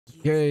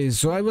Okay,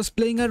 so I was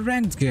playing a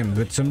ranked game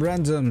with some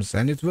randoms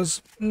and it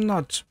was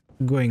not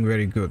going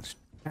very good,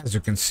 as you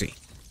can see.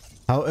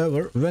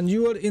 However, when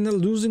you are in a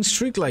losing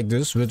streak like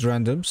this with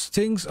randoms,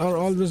 things are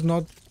always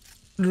not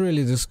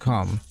really this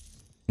calm.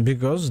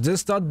 Because they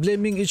start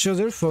blaming each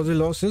other for the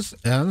losses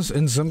and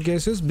in some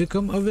cases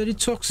become a very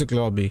toxic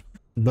lobby.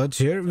 But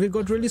here we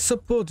got really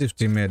supportive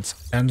teammates,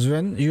 and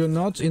when you're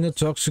not in a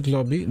toxic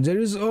lobby, there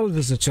is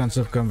always a chance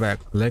of comeback,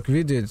 like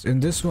we did in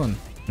this one.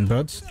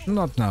 But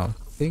not now.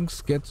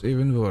 Things get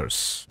even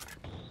worse.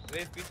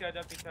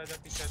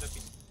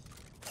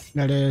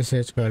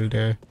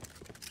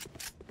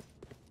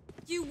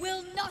 You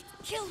will not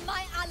kill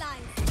my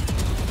allies.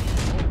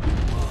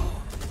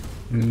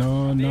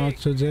 No, not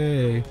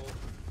today.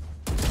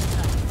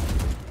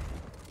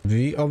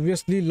 We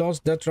obviously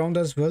lost that round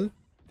as well,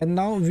 and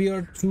now we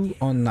are 2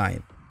 on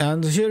 9.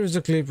 And here is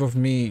a clip of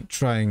me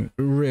trying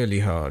really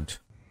hard.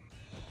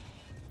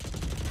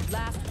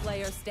 Last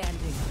player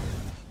standing.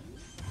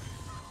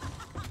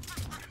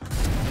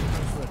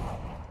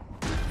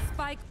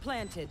 Spike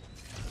planted.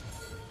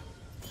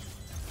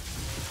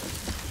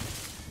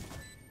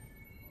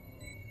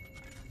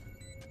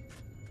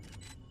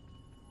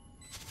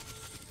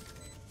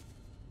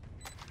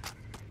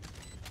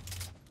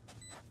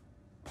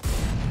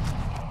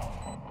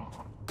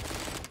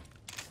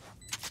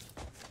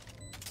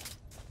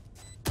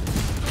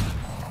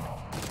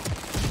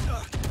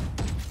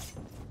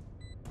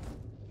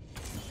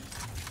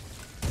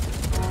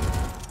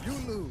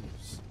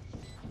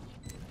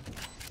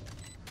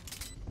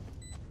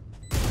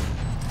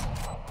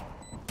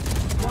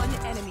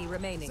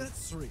 Remaining.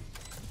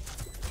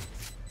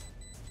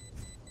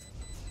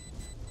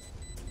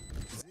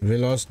 We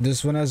lost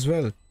this one as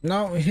well.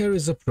 Now here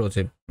is a pro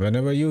tip.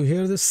 Whenever you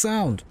hear the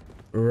sound,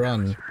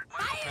 run.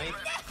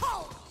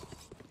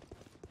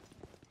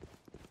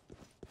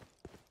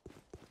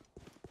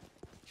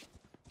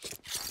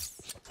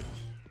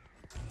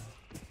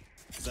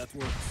 That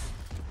works.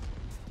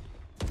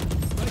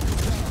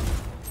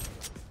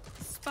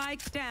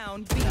 Spike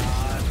down B.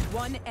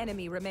 One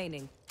enemy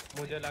remaining.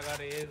 मुझे लगा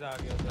raise आ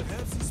गया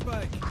उधर।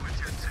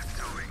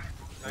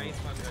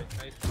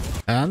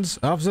 And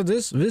after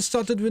this, we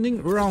started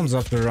winning rounds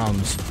after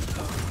rounds.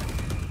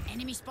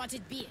 Enemy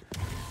spotted B.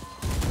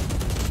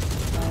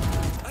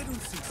 I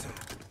don't think so.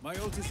 My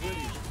ult is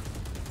ready.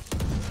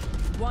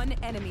 One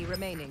enemy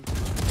remaining.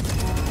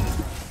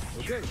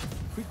 Okay,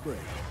 quick break.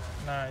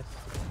 Nice.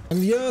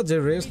 And yeah,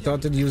 the race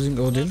started using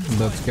Odin,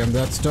 but can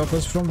that stop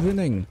us from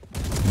winning?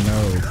 No.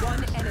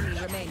 One enemy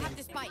remaining. Have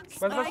the spikes.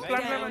 बस Spike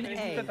plan down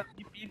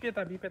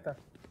B पे था।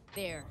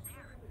 There.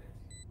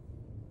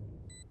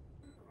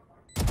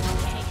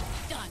 Okay,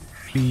 done.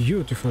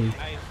 Beautiful.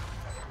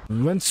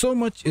 When so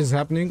much is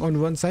happening on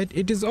one side,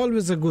 it is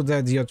always a good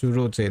idea to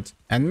rotate.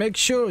 And make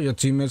sure your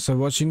teammates are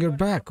watching your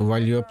back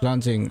while you are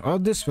planting, or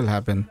this will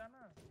happen.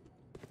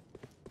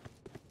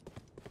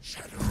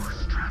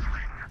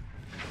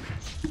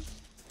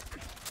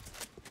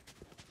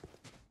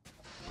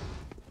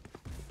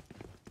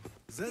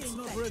 That's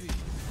not ready.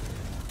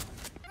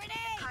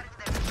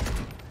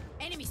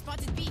 Enemy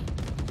spotted B.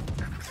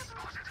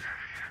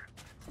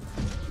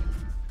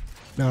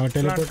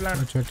 Teleport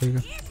अच्छा ठीक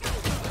है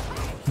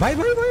भाई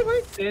भाई भाई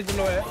भाई तेज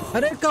लो है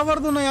अरे cover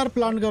दो ना यार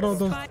प्लान करो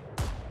तो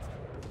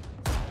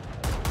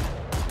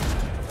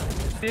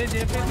तेज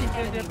ए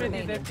पे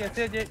देख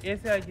कैसे ए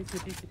से आएगी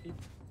city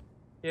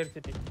air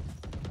city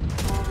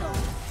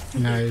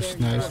nice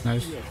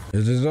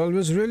it is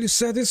always really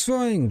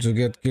satisfying to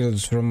get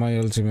kills from my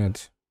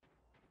ultimate.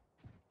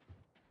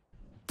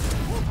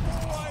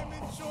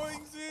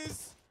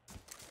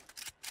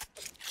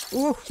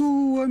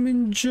 Oh, I'm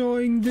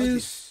enjoying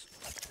this.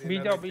 B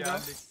जाओ Go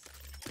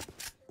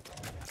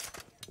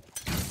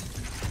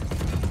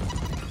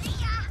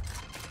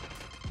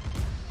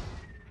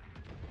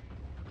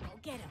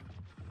get him.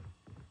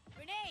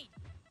 Grenade.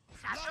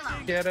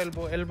 Care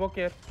elbow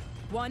care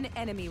One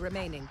enemy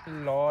remaining.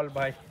 Lol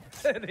भाई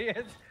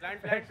race plant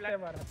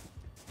मारा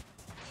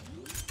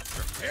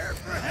Prepare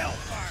for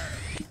hellfire.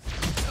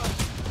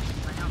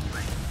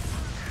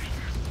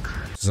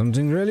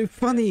 Something really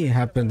funny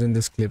happened in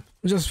this clip.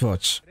 Just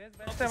watch.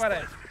 से मारा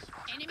है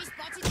Enemy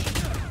spotted A.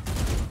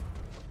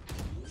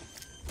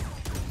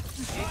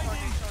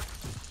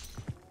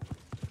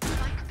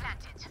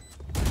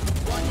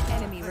 One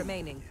enemy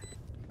remaining.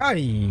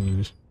 Ay.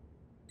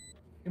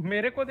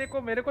 मेरे को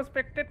देखो मेरे को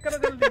स्पेक्टेट करो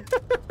जल्दी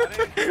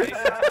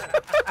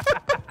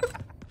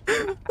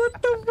What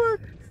the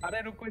fuck? अरे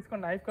रुको इसको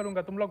नाइफ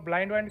करूंगा तुम लोग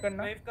ब्लाइंड वाइंड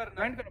करना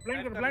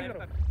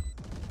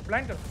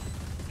ब्लाइंड करो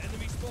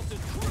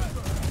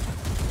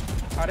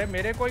अरे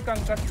मेरे को ही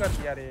कंकस कर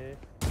दिया रे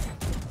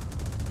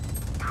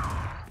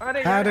अरे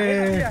हेड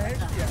किया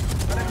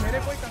अरे मेरे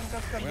को ही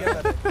कंकस कर दिया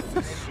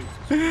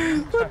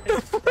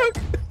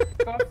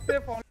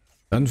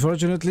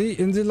Unfortunately,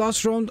 in the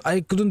last round,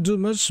 I couldn't do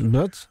much,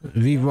 but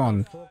we won.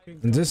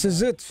 This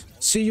is it.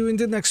 See you in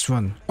the next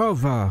one.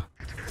 Over.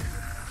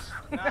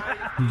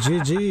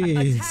 GG.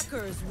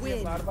 Attackers win.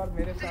 बार-बार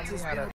मेरे सामने आ रहा है